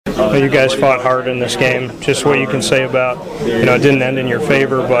Well, you guys fought hard in this game. Just what you can say about, it didn't end in your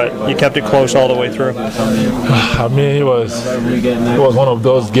favor, but you kept it close all the way through. I mean, it was one of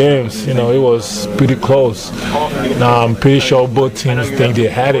those games. It was pretty close. Now, I'm pretty sure both teams think they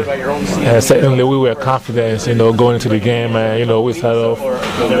had it. And certainly we were confident, going into the game. And, we started off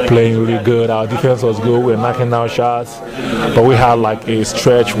playing really good. Our defense was good. We were knocking down shots. But we had like a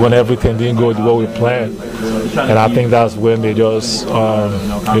stretch when everything didn't go the way we planned. And I think that's when they just,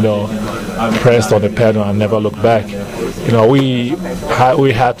 pressed on the pedal and never looked back. We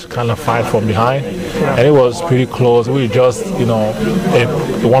had to kind of fight from behind, and it was pretty close. We were just,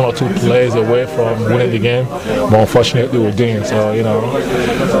 one or two plays away from winning the game, but unfortunately we didn't. So,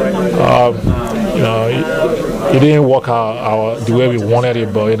 it didn't work out the way we wanted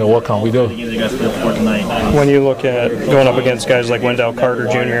it, but what can we do? When you look at going up against guys like Wendell Carter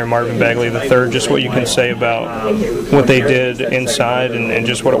Jr. and Marvin Bagley III, just what you can say about what they did inside and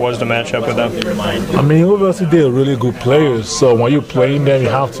just what it was to match up with them. I mean, obviously they're really good players, so when you're playing them, you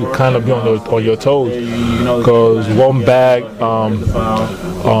have to kind of be on your toes, because one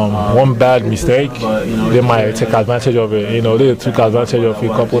bad mistake, they might take advantage of it. They took advantage of it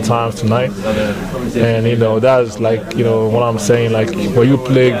a couple of times tonight, and that's like what I'm saying. Like when you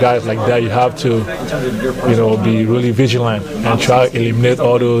play guys like that, you have to be really vigilant and try to eliminate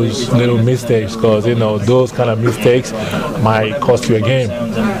all those little mistakes, because those kind of mistakes might cost you a game.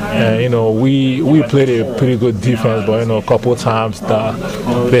 And we played a pretty good defense, but a couple of times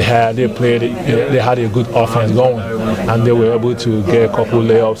they had a good offense going, and they were able to get a couple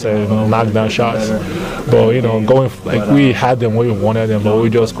layups and knock down shots. But we had them where we wanted them, but we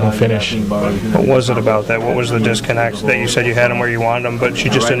just couldn't finish. What was it about that? What was the disconnect that you said you had them where you wanted them, but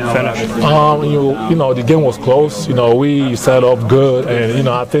you just didn't finish? The game was close. We set up good, and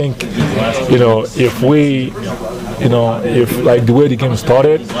I think if we if like the way the game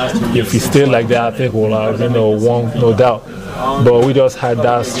started, if we stayed like that, I think we'll have won, no doubt. But we just had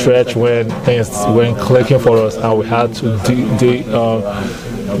that stretch when things weren't clicking for us, and we had to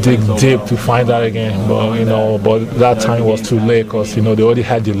dig deep to find that again. But that time was too late, because they already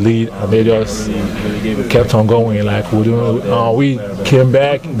had the lead and they just kept on going. Like we came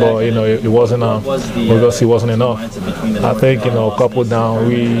back, but it wasn't obviously wasn't enough. I think a couple down,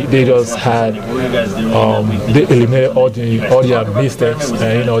 they just had they eliminated all their mistakes,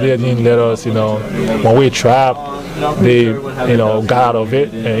 and they didn't let us when we trapped, they got out of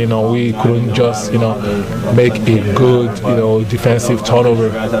it, and we couldn't just make a good defensive turnover.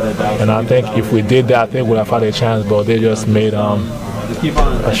 And I think if we did that, I think we'd have had a chance, but they just made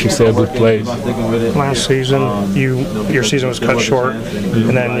I should say good plays. Last season, your season was cut short,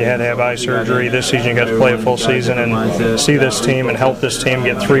 and then you had to have eye surgery. This season, you got to play a full season and see this team and help this team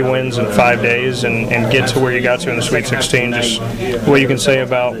get 3 wins in 5 days and get to where you got to in the Sweet 16. Just what you can say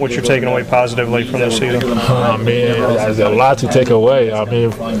about what you're taking away positively from this season. I mean, there's a lot to take away. I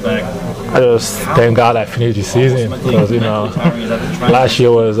mean, I just thank God I finished the season, because last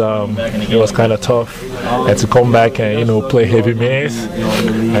year was kind of tough, and to come back and play heavy minutes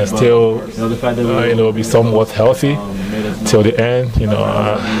and still be somewhat healthy till the end.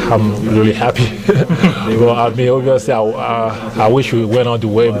 I'm really happy. But I mean, obviously I wish we went all the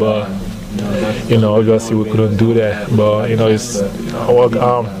way, but obviously we couldn't do that. But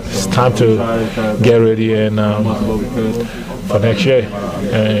it's time to get ready and for next year,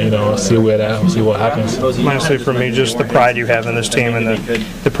 and see what happens. Lastly, for me, just the pride you have in this team and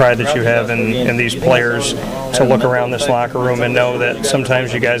the pride that you have in these players, to look around this locker room and know that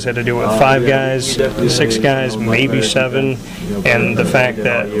sometimes you guys had to do it with 5 guys, 6 guys, maybe 7, and the fact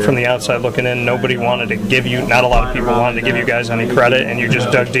that from the outside looking in, nobody wanted to give you, not a lot of people wanted to give you guys any credit, and you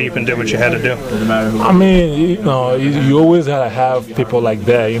just dug deep and did what you had to do. I mean, you always gotta have people like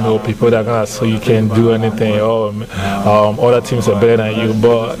that, people that are gonna say you can't do anything, other teams are better than you,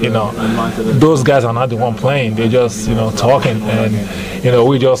 but those guys are not the one playing. They're just talking, and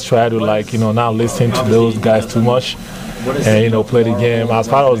we just try to not listen to those guys too much, and play the game. As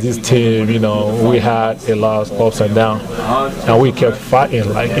far as this team, we had a lot of ups and downs, and we kept fighting.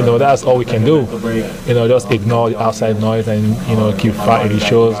 That's all we can do. Just ignore the outside noise and keep fighting. It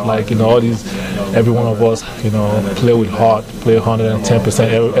shows every one of us play with heart, play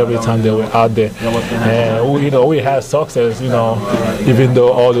 110% every time that we're out there, and we had success. Even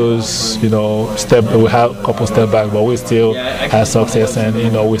though all those we had a couple step back, but we still had success,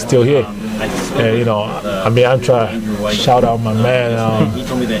 and we're still here. And I mean, I'm trying to shout out my man,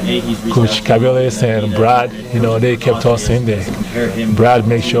 Coach Cabeles and Brad. They kept us in there. Brad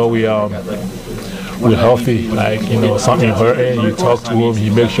made sure we're healthy. Like, you know, something hurting, you talk to him,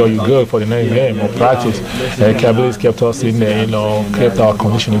 you make sure you're good for the next game or practice. And Cavaliers kept us in there, you know, kept our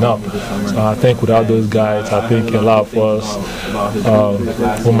conditioning up. So I think without those guys, I think a lot of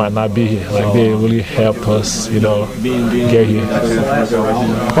us who might not be here, like they really helped us, you know, get here.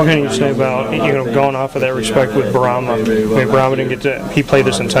 What can you say about, you know, going off of that respect with Barama? I mean, Barama didn't get to, he played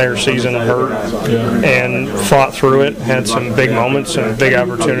this entire season hurt and fought through it, had some big moments and big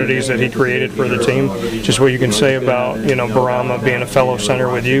opportunities that he created for the team. Just what you can say about, you know, Barama being a fellow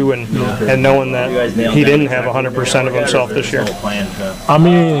center with you and knowing that he didn't have 100% of himself this year. I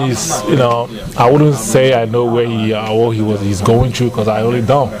mean, it's, you know, I wouldn't say I know where he's going through, because I really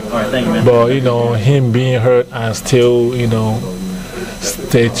don't. But, you know, him being hurt and still, you know,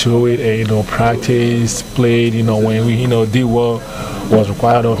 stay through it and, you know, practice, played, you know, when we, you know, did what was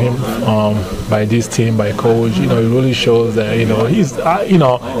required of him by this team, by coach, you know, it really shows that, you know, he's, you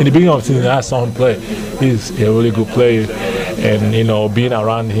know, in the beginning of the season, I saw him play. He's a really good player. And, you know, being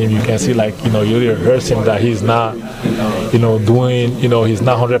around him, you can see, like, you know, it really hurts him that he's not, you know, doing, you know, he's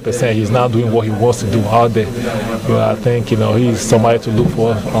not 100%. He's not doing what he wants to do out there. But I think, you know, he's somebody to look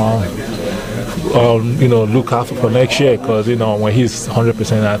for, you know, look out for next year, because, you know, when he's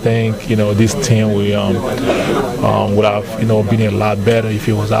 100%, I think, you know, this team would have, you know, been a lot better if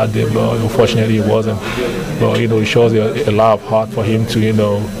he was out there. But unfortunately, he wasn't. But, you know, it shows a lot of heart for him to, you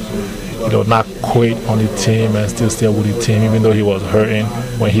know, not quit on the team and still stay with the team, even though he was hurting.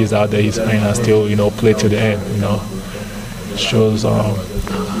 When he's out there, he's hurting and still, you know, play to the end. You know, it shows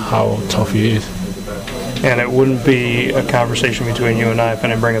how tough he is. And it wouldn't be a conversation between you and I if I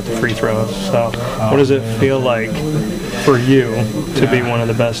didn't bring up the free throws. So, what does it feel like for you to be one of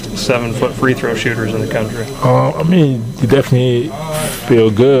the best 7-foot free throw shooters in the country? I mean, you definitely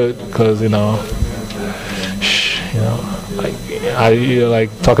feel good, because, you know, like,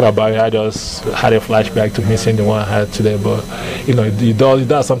 like talking about it, I just had a flashback to missing the one I had today. But, you know, it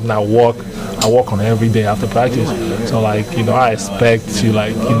does something I work on every day after practice. So, like, you know, I expect to,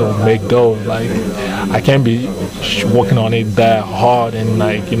 like, you know, make those. Like, I can't be working on it that hard and,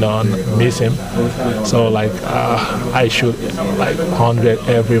 like, you know, miss him. So, like, I shoot like 100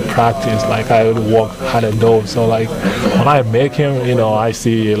 every practice. Like, I really work hard at those. So, like, when I make him, you know, I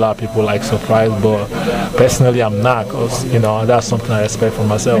see a lot of people like surprised, but personally I'm not, because, you know, that's something I expect from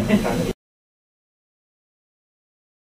myself.